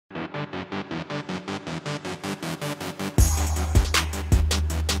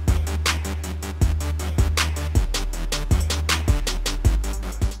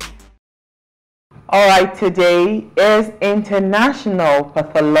All right, today is International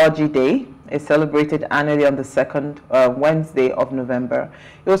Pathology Day. It's celebrated annually on the second Wednesday of November.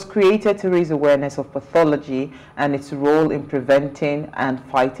 It was created to raise awareness of pathology and its role in preventing and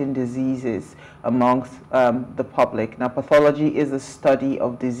fighting diseases amongst the public. Now, pathology is the study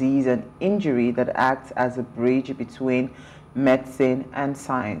of disease and injury that acts as a bridge between medicine and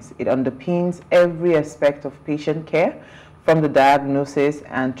science. It underpins every aspect of patient care, from the diagnosis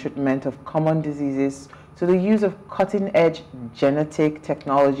and treatment of common diseases to the use of cutting-edge genetic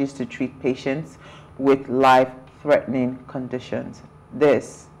technologies to treat patients with life-threatening conditions.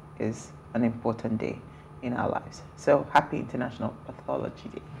 This is an important day in our lives. So, happy International Pathology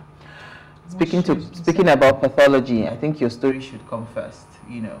Day. Speaking about pathology, I think your story should come first.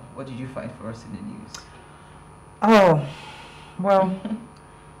 You know, what did you find for us in the news? Oh, well,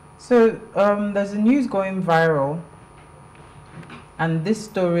 so there's a news going viral. And this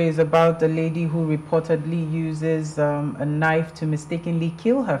story is about a lady who reportedly uses a knife to mistakenly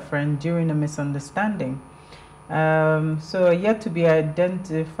kill her friend during a misunderstanding. So a yet to be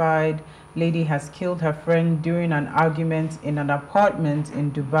identified lady has killed her friend during an argument in an apartment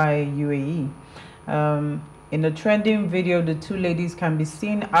in Dubai, UAE. In a trending video, the two ladies can be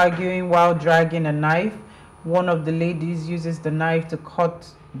seen arguing while dragging a knife. One of the ladies uses the knife to cut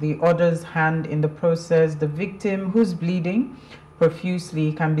the other's hand in the process. The victim, who's bleeding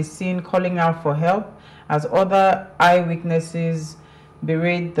profusely, can be seen calling out for help as other eyewitnesses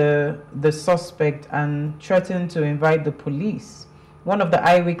berate the suspect and threaten to invite the police. One of the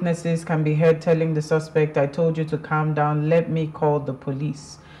eyewitnesses can be heard telling the suspect, "I told you to calm down, let me call the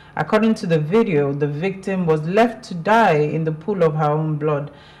police." According to the video, the victim was left to die in the pool of her own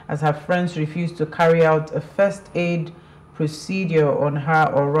blood as her friends refused to carry out a first aid procedure on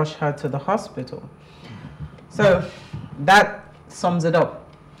her or rush her to the hospital. So that sums it up.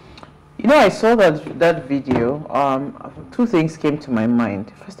 You know, I saw that video. Two things came to my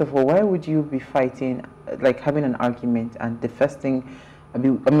mind. First of all, why would you be fighting, like having an argument, and the first thing, I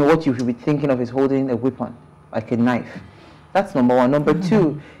mean, what you should be thinking of is holding a weapon, like a knife? That's number one. Number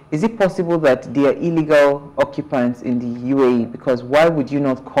two, is it possible that they are illegal occupants in the UAE? Because why would you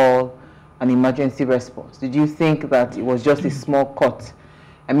not call an emergency response? Did you think that it was just a small cut?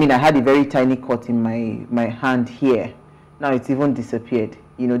 I mean, I had a very tiny cut in my hand here. Now it's even disappeared.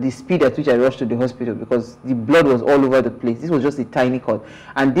 You know, the speed at which I rushed to the hospital because the blood was all over the place. This was just a tiny cut.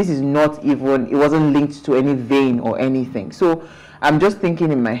 And this is not even, it wasn't linked to any vein or anything. So I'm just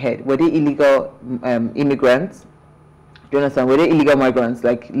thinking in my head, were they illegal immigrants? Do you understand? Were they illegal migrants,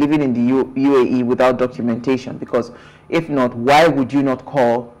 like living in the UAE without documentation? Because if not, why would you not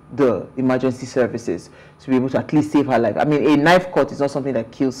call the emergency services to be able to at least save her life? I mean, a knife cut is not something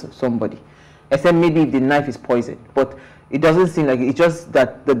that kills somebody, except maybe if the knife is poisoned. But it doesn't seem like it's just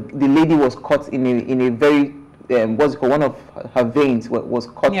that the lady was caught in a very what's it called, one of her veins was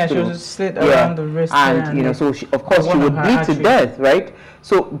cut. Yeah, through. she was slit around the wrist, and you know, so of course she would bleed to death, right?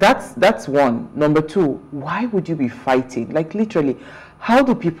 So that's one. Number two, why would you be fighting? Like literally, how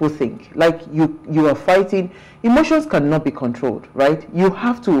do people think? Like you are fighting. Emotions cannot be controlled, right? You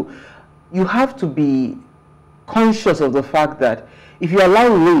have to be conscious of the fact that if you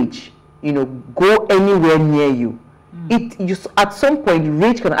allow rage, you know, go anywhere near you, at some point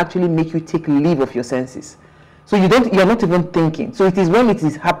rage can actually make you take leave of your senses. So you're not even thinking. So it is when it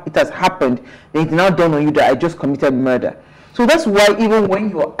has happened, then it's now dawned on you that I just committed murder. So that's why even when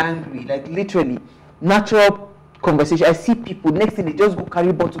you're angry, like literally, natural conversation, I see people, next thing they just go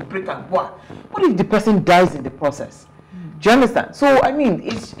carry bottle, break and what if the person dies in the process? Do you understand? So I mean,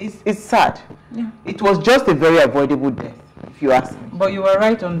 it's sad. Yeah. It was just a very avoidable death, if you ask me. But you were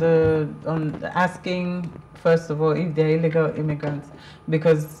right on the asking, first of all, if they're illegal immigrants,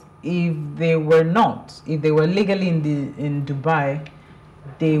 because if they were legally in Dubai,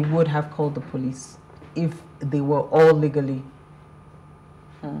 they would have called the police. If they were all legally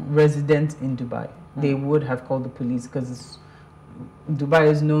resident in Dubai, they would have called the police, because Dubai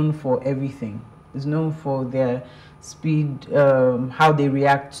is known for everything. It's known for their speed, how they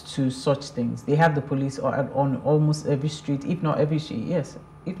react to such things. They have the police on almost every street, if not every street. Yes,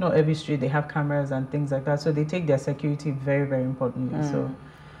 if not every street, they have cameras and things like that. So they take their security very, very importantly. So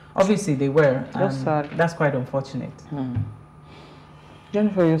obviously they were. That's quite unfortunate.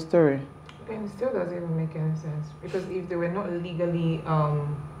 Jennifer, your story. And it still doesn't even make any sense, because if they were not legally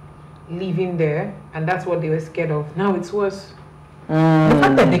living there and that's what they were scared of, now it's worse. The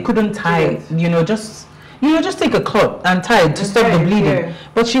fact that they couldn't tie it, just take a cloth and tie it to stop the bleeding. Yeah.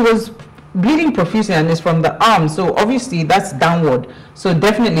 But she was bleeding profusely and it's from the arm, so obviously that's downward. So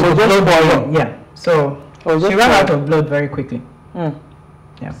definitely the blood. Yeah. So she ran out of blood very quickly. Yeah.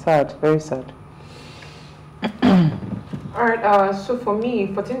 Sad, very sad. All right, so for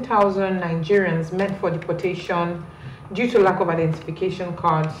me, 14,000 Nigerians meant for deportation due to lack of identification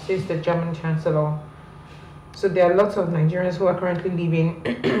cards, says the German Chancellor. So there are lots of Nigerians who are currently living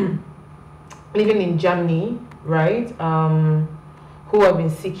in Germany, right? Who have been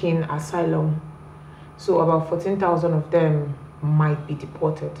seeking asylum. So about 14,000 of them might be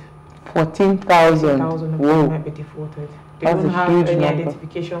deported. 14,000. 14,000 of Whoa. them might be deported. They That's don't a have huge any number.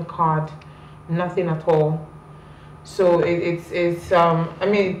 identification card, nothing at all. So it's I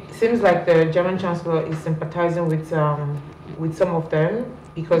mean, it seems like the German Chancellor is sympathizing with some of them,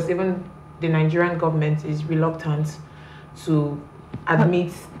 because even the Nigerian government is reluctant to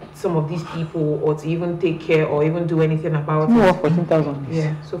admit some of these people, or to even take care or even do anything about You know it. what 14,000 is?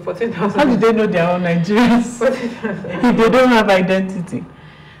 Yeah, so 14,000. How do they know they are all Nigerians? 14,000. If they don't have identity.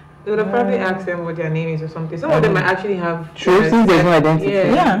 They would have probably asked them what their name is or something. Some of them might actually have. True, since there's no identity.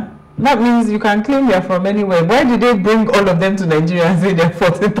 Yeah. That means you can claim you're from anywhere. Why did they bring all of them to Nigeria and say they're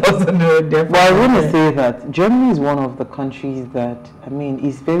 14,000? Well, I want to say that Germany is one of the countries that, I mean,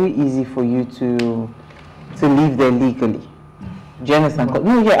 it's very easy for you to live there legally. Do you understand?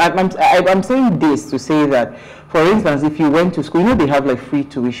 No, yeah, I'm saying this to say that, for instance, if you went to school, you know they have like free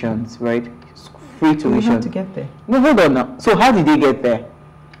tuitions, right? Free tuition. You have to get there. No, hold on now. So how did they get there?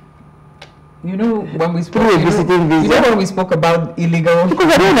 You know, when we spoke, Through a visiting visa? you know when we spoke about illegal.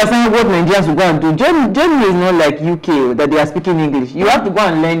 Because I don't understand what Nigerians will go and do. Germany is not like UK that they are speaking English. You have to go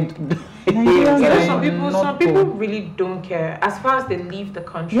and learn. Nigerians Some people really don't care as far as they leave the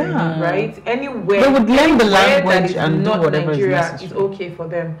country, Yeah. right? Anywhere They would learn the anywhere language that is and do not whatever is Nigeria necessary. is okay for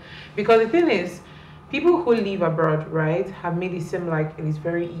them, because the thing is, people who live abroad, right, have made it seem like it is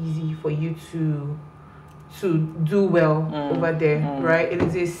very easy for you to do well over there, right? It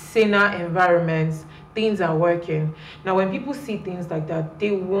is a saner environment. Things are working. Now, when people see things like that,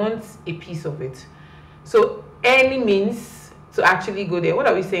 they want a piece of it. So any means to actually go there. What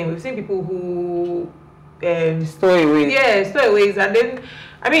are we saying? We've seen people who Stowaways. yeah, stowaways, and then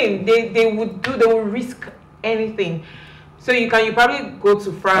I mean they will risk anything. So you probably go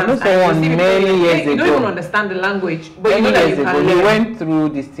to France. I know someone you many years you don't ago. even understand the language, but you Many know that years you ago, can he learn. went through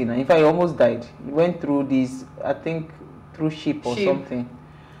this thing. In fact, he almost died. He went through this, I think, through ship or Ship. something.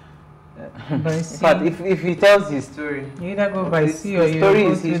 By In sea. fact, if he tells his story, You either go by This- sea or the you story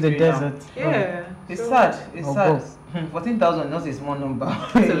go is through the history now. desert. Yeah, it's so sad. It's Or sad. both. 14,000 not a small number.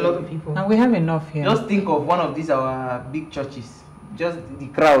 It's a lot of people. And we have enough here. Just think of one of these our big churches. Just the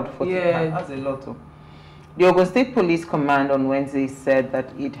crowd. 14, Yeah. that's a lot. The Ogun State Police Command on Wednesday said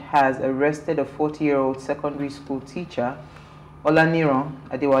that it has arrested a 40-year-old secondary school teacher, Olaniran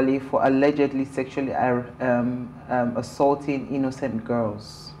Adewale, for allegedly sexually assaulting innocent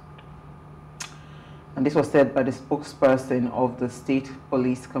girls. And this was said by the spokesperson of the State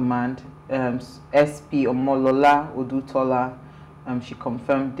Police Command, SP Omolola Odutola. She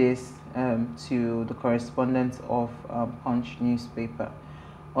confirmed this to the correspondent of Punch newspaper.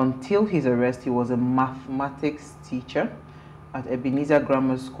 Until his arrest, he was a mathematics teacher at Ebenezer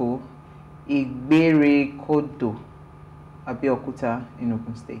Grammar School, Igbere Kodo, Abeokuta in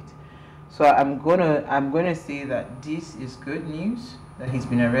Ogun State. So I'm gonna say that this is good news that he's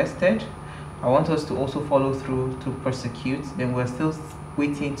been arrested. I want us to also follow through to prosecute. Then we're still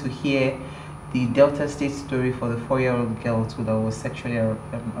waiting to hear the Delta State story for the 4-year-old girl too that was sexually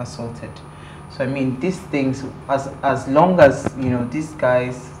assaulted. So I mean, these things, as long as these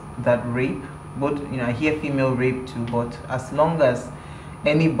guys that rape, both I hear female rape too, but as long as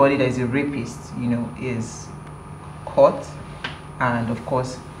anybody that is a rapist, is caught and of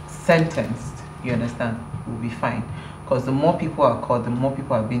course sentenced, you understand, will be fine. Because the more people are caught, the more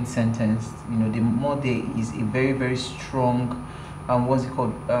people are being sentenced, the more there is a very, very strong, what's it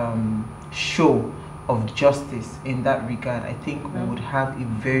called, show of justice in that regard. I think we would have a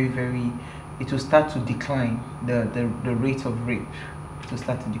very, very, it will start to decline, the rate of rape to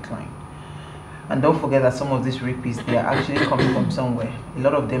start to decline. And don't forget that some of these rapists, they are actually coming from somewhere. A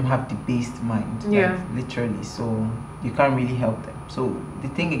lot of them have debased mind, Yeah. literally, so you can't really help them. So the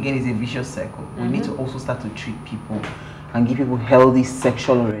thing again is a vicious circle. We need to also start to treat people and give people healthy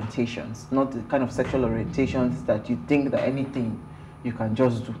sexual orientations, not the kind of sexual orientations that you think that anything you can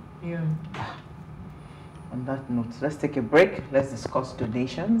just do. Yeah. On that note, let's take a break. Let's discuss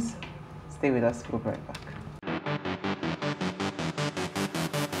donations. Stay with us. We'll be right back.